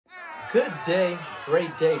Good day,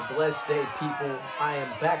 great day, blessed day, people. I am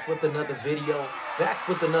back with another video, back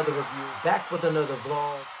with another review, back with another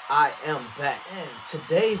vlog. I am back. And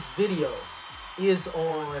today's video is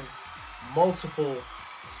on multiple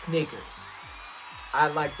sneakers.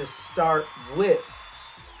 I'd like to start with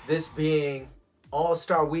this being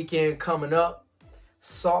All-Star Weekend coming up.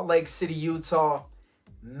 Salt Lake City, Utah.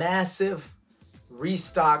 Massive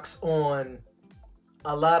restocks on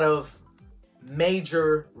a lot of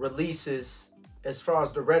major releases as far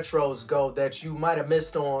as the retros go that you might have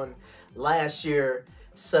missed on last year,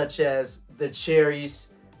 such as the Cherries,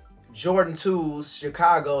 Jordan 2s,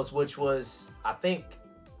 Chicago's, which was, I think,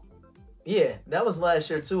 yeah, that was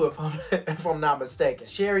last year too, if I'm not mistaken.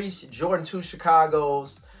 Cherries, Jordan 2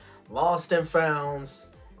 Chicago's, Lost and Founds,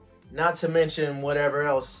 not to mention whatever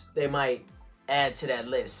else they might add to that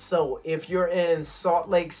list. So if you're in Salt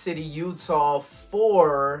Lake City, Utah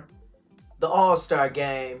for the All-Star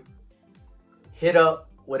game, hit up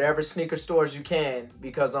whatever sneaker stores you can,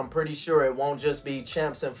 because I'm pretty sure it won't just be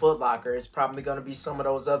Champs and Foot Locker. It's probably going to be some of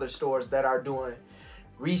those other stores that are doing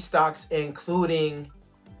restocks, including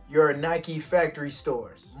your Nike factory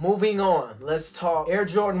stores. Moving on, let's talk Air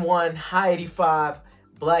Jordan 1 High 85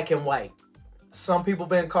 black and white. Some people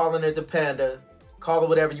been calling it the Panda. Call it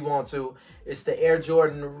whatever you want to. It's the Air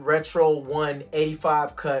Jordan Retro 1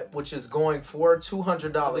 85 cut, which is going for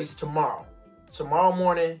 $200 tomorrow. Tomorrow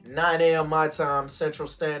morning, 9 a.m. my time, Central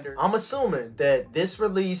Standard. I'm assuming that this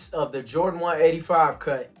release of the Jordan 1 85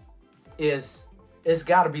 cut it's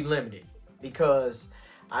got to be limited, because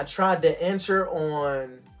I tried to enter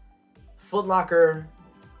on Foot Locker's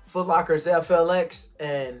FLX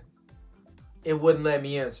and it wouldn't let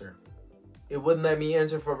me enter. It wouldn't let me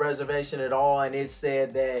enter for reservation at all, and it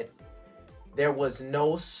said that there was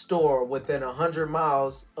no store within 100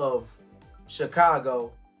 miles of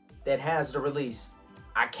Chicago that has the release.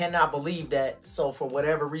 I cannot believe that. So for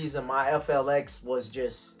whatever reason, my FLX was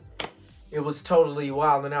just, it was totally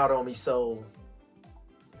wilding out on me. So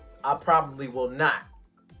I probably will not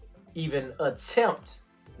even attempt.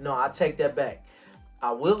 No, I take that back.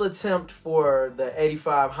 I will attempt for the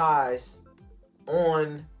 85 highs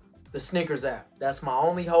on the Snickers app. That's my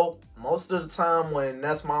only hope. Most of the time when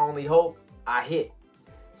that's my only hope, I hit.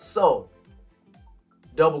 So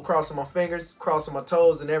double crossing my fingers, crossing my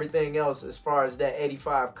toes, and everything else as far as that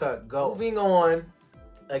 85 cut go. Moving on,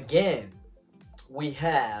 again, we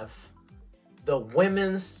have the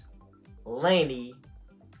women's Laney,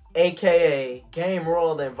 aka Game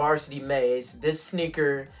Royal and Varsity Maze. This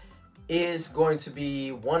sneaker is going to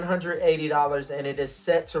be $180, and it is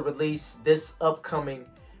set to release this upcoming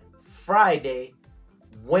Friday.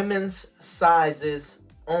 Women's sizes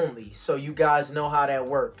only, so you guys know how that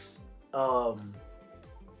works.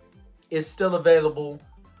 It's still available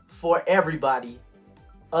for everybody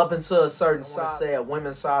up until a certain size. I want to say a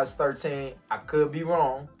women's size 13. I could be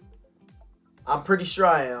wrong. I'm pretty sure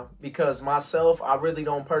I am, because myself, I really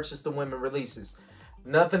don't purchase the women releases.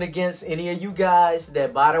 Nothing against any of you guys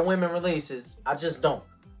that buy the women releases. I just don't.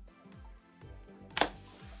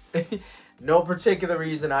 No particular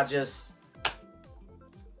reason. I just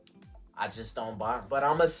don't buy them. But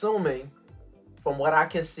I'm assuming, from what I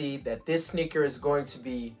can see, that this sneaker is going to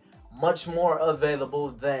be much more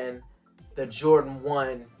available than the Jordan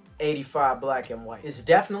 1 85 black and white. It's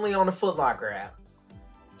definitely on the Foot Locker app,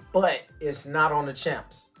 but it's not on the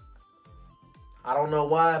Champs. I don't know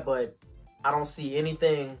why, but I don't see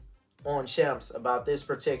anything on Champs about this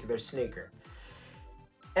particular sneaker.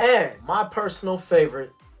 And my personal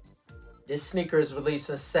favorite, this sneaker is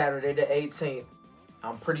releasing Saturday the 18th.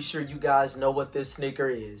 I'm pretty sure you guys know what this sneaker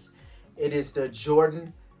is. It is the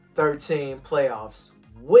Jordan 13 Playoffs,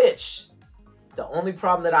 which the only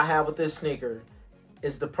problem that I have with this sneaker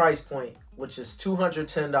is the price point, which is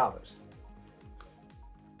 $210.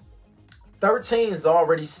 13 is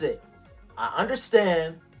already sick. I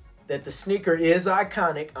understand that the sneaker is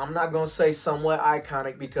iconic. I'm not going to say somewhat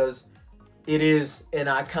iconic, because it is an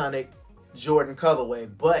iconic Jordan colorway,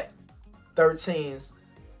 but 13s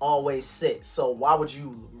always sit. So why would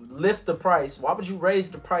you lift the price? Why would you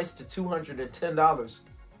raise the price to $210?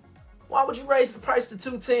 Why would you raise the price to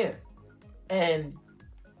 $210? And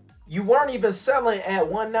you weren't even selling at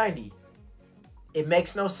 $190. It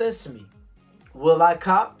makes no sense to me. Will I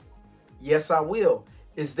cop? Yes, I will.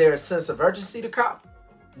 Is there a sense of urgency to cop?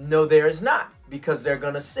 No, there is not, because they're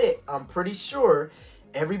gonna sit. I'm pretty sure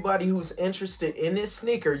everybody who's interested in this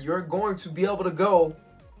sneaker, you're going to be able to go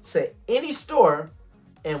to any store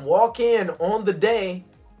and walk in on the day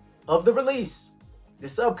of the release,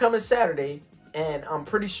 this upcoming Saturday, and I'm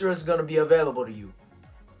pretty sure it's going to be available to you.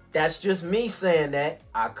 That's just me saying that.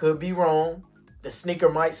 I could be wrong. the sneaker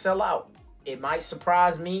might sell out. It might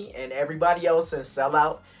surprise me and everybody else and sell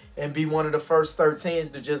out and be one of the first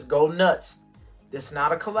 13s to just go nuts. This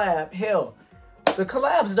not a collab. Hell, the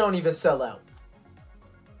collabs don't even sell out.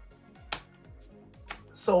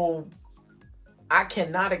 So I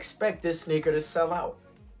cannot expect this sneaker to sell out.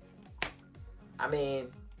 I mean,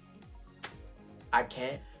 I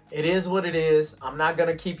can't. It is what it is. I'm not going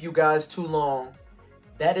to keep you guys too long.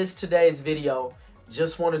 That is today's video.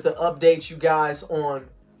 Just wanted to update you guys on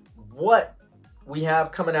what we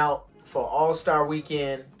have coming out for All-Star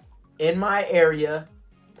Weekend in my area,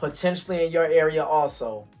 potentially in your area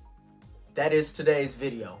also. That is today's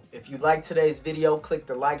video. If you like today's video, click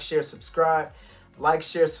the like, share, subscribe. Like,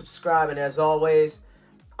 share, subscribe, and as always,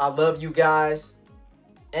 I love you guys.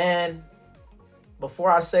 And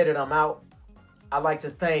before I say that I'm out, I'd like to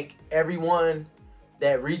thank everyone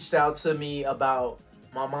that reached out to me about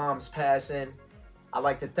my mom's passing. I'd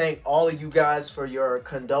like to thank all of you guys for your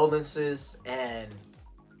condolences, and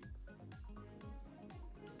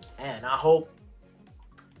I hope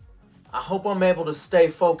I'm able to stay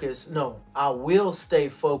focused. No, I will stay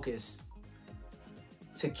focused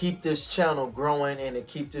to keep this channel growing and to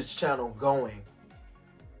keep this channel going.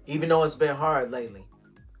 Even though it's been hard lately,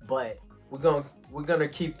 but we're gonna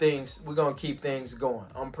keep things going.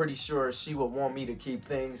 I'm pretty sure she would want me to keep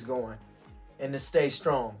things going and to stay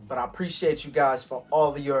strong. But I appreciate you guys for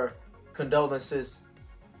all of your condolences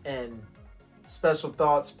and special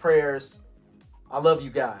thoughts, prayers. I love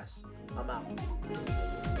you guys. I'm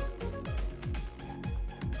out.